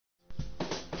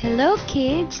Hello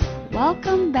kids!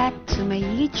 Welcome back to my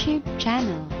YouTube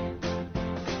channel.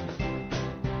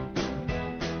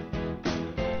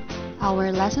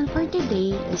 Our lesson for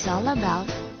today is all about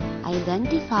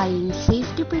identifying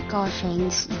safety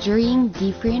precautions during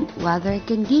different weather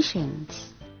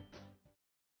conditions.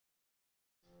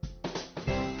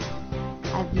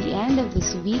 At the end of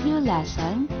this video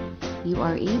lesson, you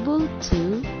are able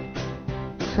to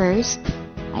first,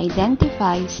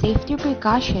 identify safety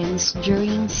precautions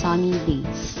during sunny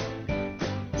days.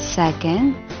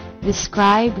 Second,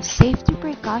 describe safety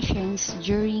precautions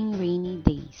during rainy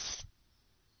days.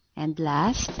 And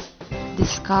last,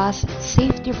 discuss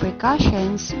safety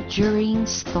precautions during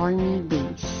stormy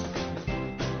days.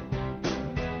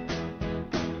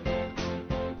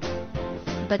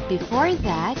 But before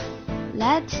that,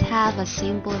 let's have a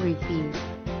simple review.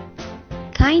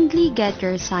 Kindly get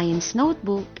your science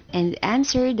notebook and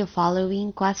answer the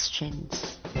following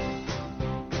questions.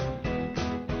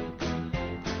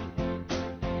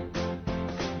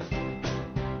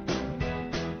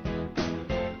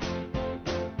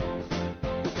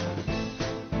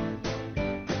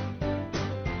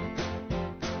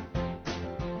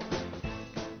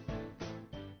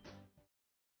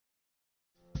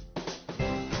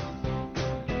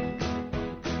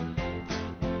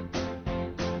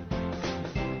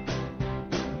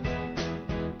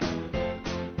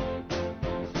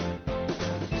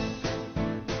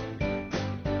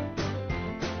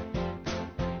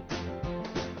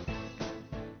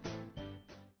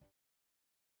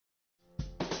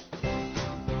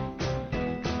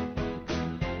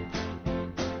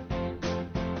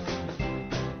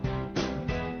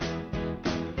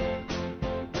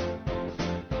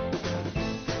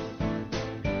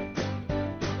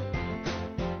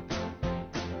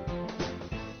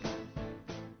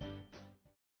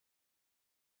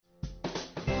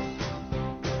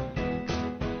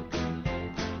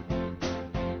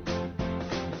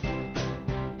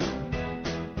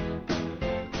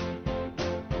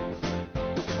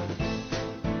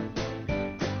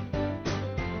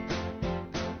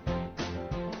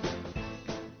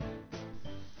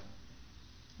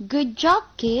 Good job,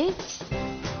 kids!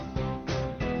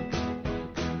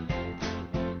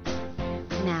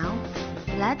 Now,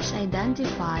 let's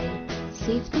identify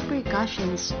safety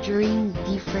precautions during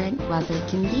different weather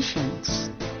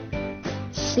conditions.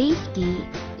 Safety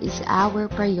is our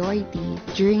priority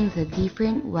during the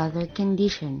different weather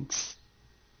conditions.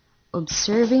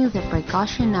 Observing the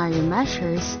precautionary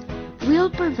measures will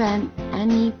prevent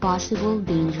any possible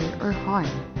danger or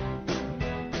harm.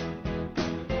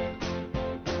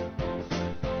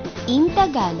 In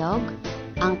Tagalog,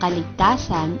 ang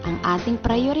kaligtasan ang ating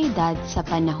prioridad sa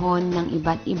panahon ng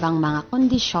iba't ibang mga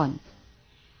kondisyon.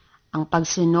 Ang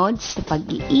pagsunod sa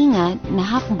pag-iingat na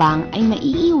hakbang ay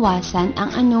maiiwasan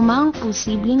ang anumang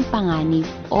posibleng panganib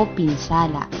o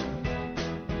pinsala.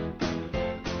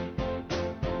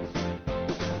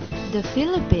 The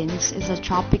Philippines is a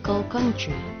tropical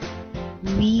country.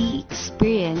 We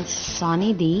experience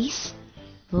sunny days,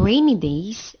 rainy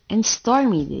days, and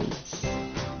stormy days.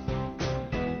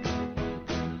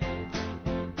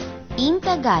 In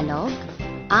Tagalog,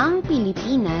 ang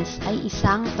Pilipinas ay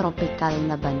isang tropikal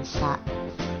na bansa.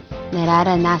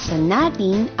 Nararanasan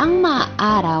natin ang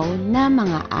maaraw na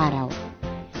mga araw,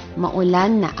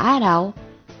 maulan na araw,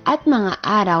 at mga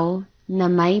araw na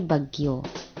may bagyo.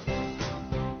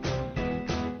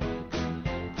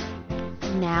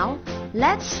 Now,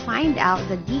 let's find out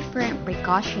the different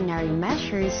precautionary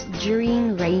measures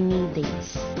during rainy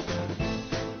days.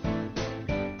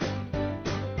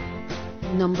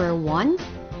 Number 1,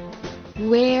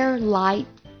 wear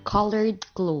light-colored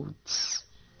clothes.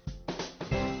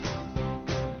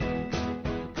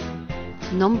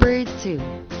 Number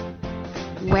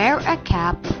 2, wear a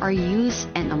cap or use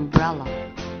an umbrella.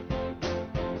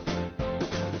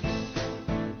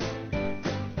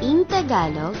 In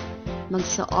Tagalog,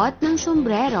 magsuot ng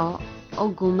sombrero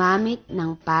o gumamit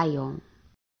ng payong.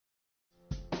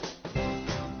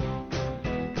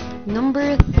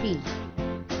 Number 3,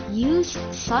 use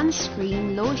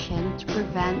sunscreen lotion to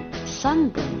prevent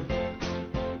sunburn.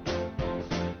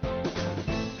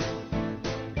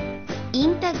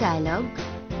 In Tagalog,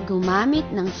 gumamit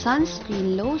ng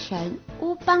sunscreen lotion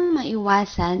upang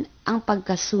maiwasan ang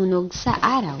pagkasunog sa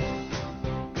araw.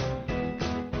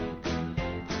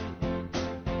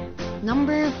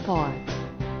 Number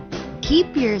 4,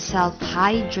 keep yourself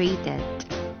hydrated.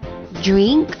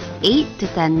 Drink 8 to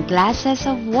 10 glasses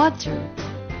of water.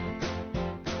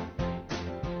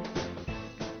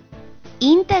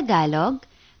 In Tagalog,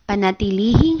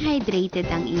 panatilihing hydrated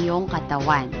ang iyong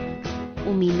katawan.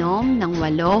 Uminom ng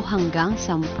 8 hanggang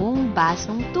 10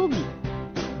 basong tubig.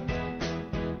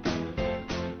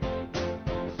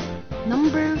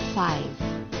 Number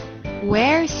 5.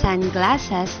 Wear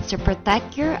sunglasses to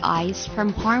protect your eyes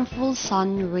from harmful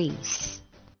sun rays.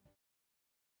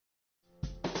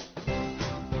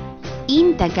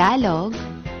 In Tagalog,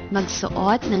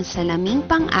 magsuot ng salaming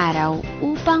pang-araw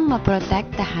upang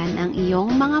maprotektahan ang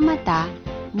iyong mga mata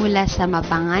mula sa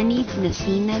mapanganib na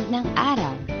sinag ng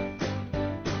araw.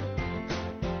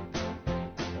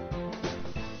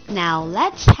 Now,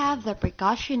 let's have the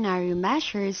precautionary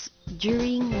measures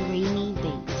during rainy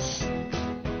days.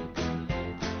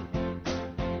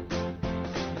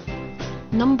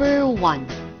 Number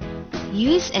 1.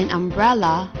 Use an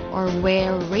umbrella or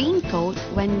wear raincoat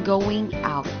when going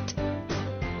out.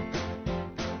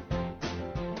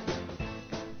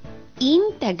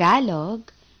 In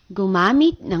Tagalog,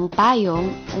 gumamit ng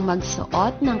payong o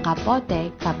magsuot ng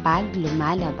kapote kapag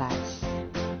lumalabas.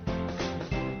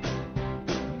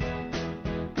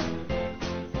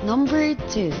 Number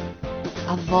 2.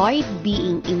 Avoid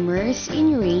being immersed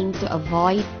in rain to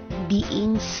avoid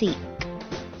being sick.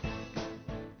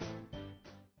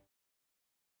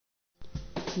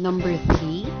 Number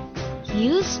 3.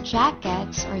 Use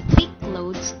jackets or thick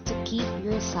clothes to keep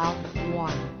yourself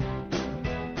warm.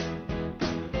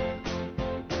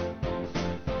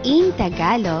 In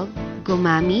Tagalog,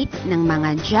 gumamit ng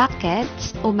mga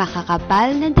jackets o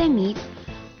makakapal na damit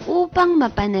upang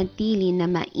mapanatili na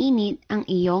mainit ang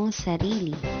iyong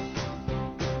sarili.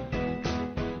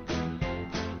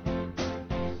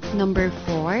 Number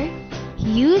 4.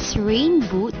 Use rain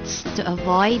boots to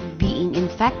avoid being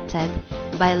infected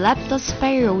by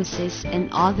leptospirosis and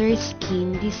other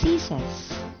skin diseases.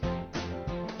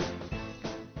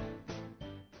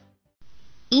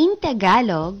 In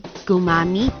Tagalog,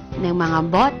 gumamit ng mga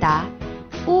bota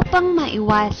upang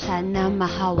maiwasan na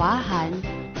mahawahan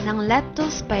ng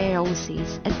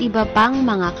leptospirosis at iba pang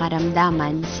mga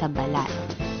karamdaman sa balat.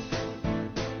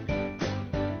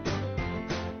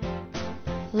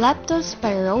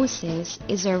 Leptospirosis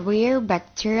is a rare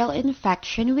bacterial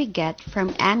infection we get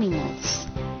from animals.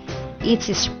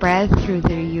 It's spread through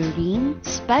their urine,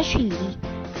 especially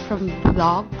from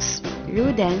dogs,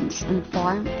 rodents, and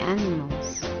farm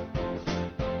animals.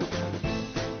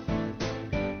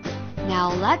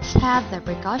 Now, let's have the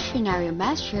precautionary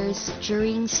measures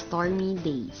during stormy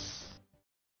days.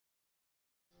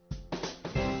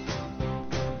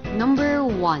 Number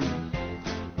 1.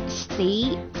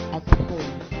 Stay at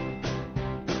home.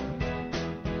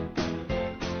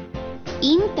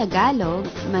 In Tagalog,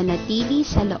 manatili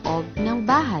sa loob ng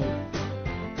bahay.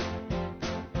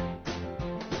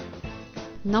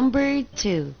 Number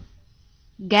 2.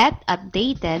 Get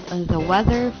updated on the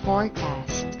weather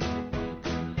forecast.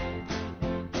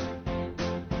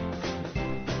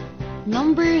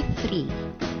 Number 3.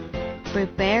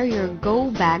 Prepare your go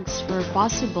bags for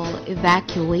possible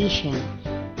evacuation.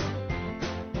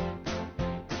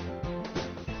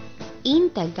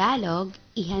 In Tagalog,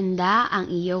 ihanda ang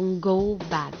iyong go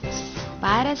bags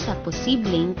para sa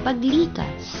posibleng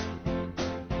paglikas.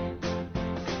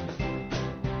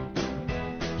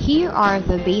 Here are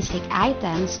the basic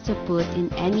items to put in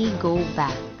any go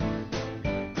bag.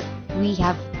 We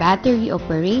have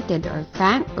battery-operated or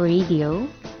crank radio,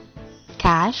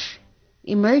 cash,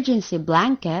 emergency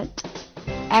blanket,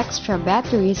 extra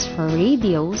batteries for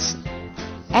radios,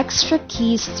 extra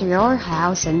keys to your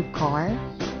house and car,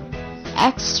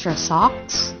 extra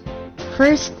socks,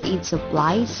 first aid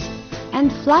supplies, and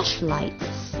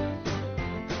flashlights.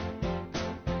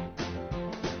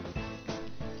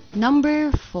 Number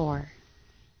 4.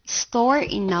 Store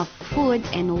enough food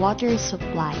and water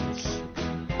supplies,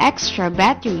 extra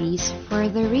batteries for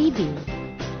the radio.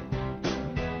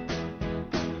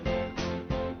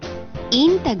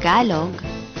 In Tagalog,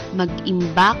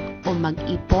 mag-imbak o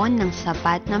mag-ipon ng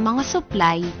sapat na mga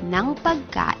supply ng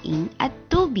pagkain at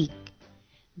tubig.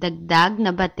 Dagdag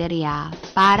na baterya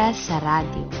para sa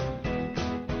radyo.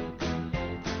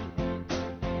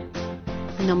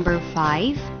 Number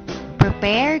 5.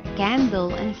 Prepare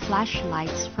candle and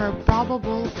flashlights for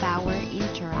probable power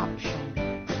interruption.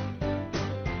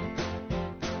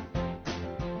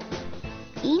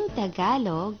 In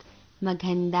Tagalog,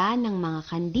 maghanda ng mga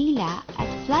kandila at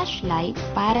flashlight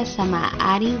para sa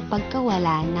maaaring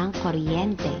pagkawala ng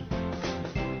kuryente.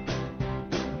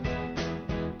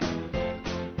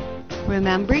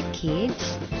 Remember, kids,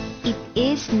 it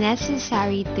is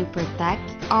necessary to protect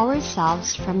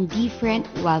ourselves from different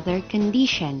weather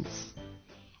conditions.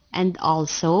 And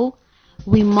also,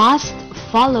 we must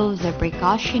follow the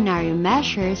precautionary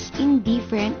measures in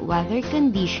different weather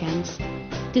conditions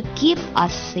to keep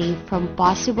us safe from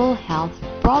possible health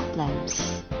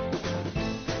problems.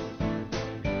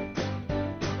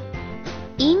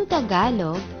 In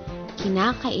Tagalog,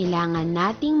 kinakailangan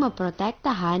nating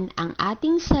maprotektahan ang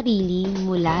ating sarili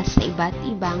mula sa iba't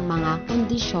ibang mga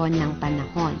kondisyon ng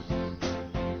panahon.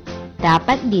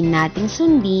 Dapat din nating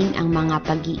sundin ang mga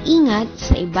pag-iingat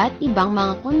sa iba't ibang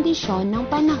mga kondisyon ng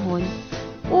panahon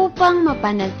upang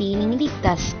mapanatiling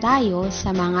ligtas tayo sa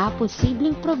mga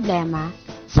posibleng problema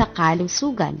sa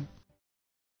kalusugan.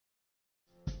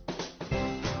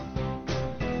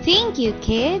 Thank you,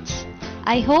 kids!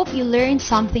 I hope you learned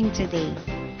something today.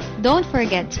 Don't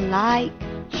forget to like,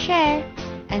 share,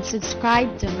 and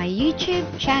subscribe to my YouTube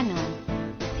channel.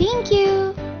 Thank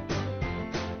you!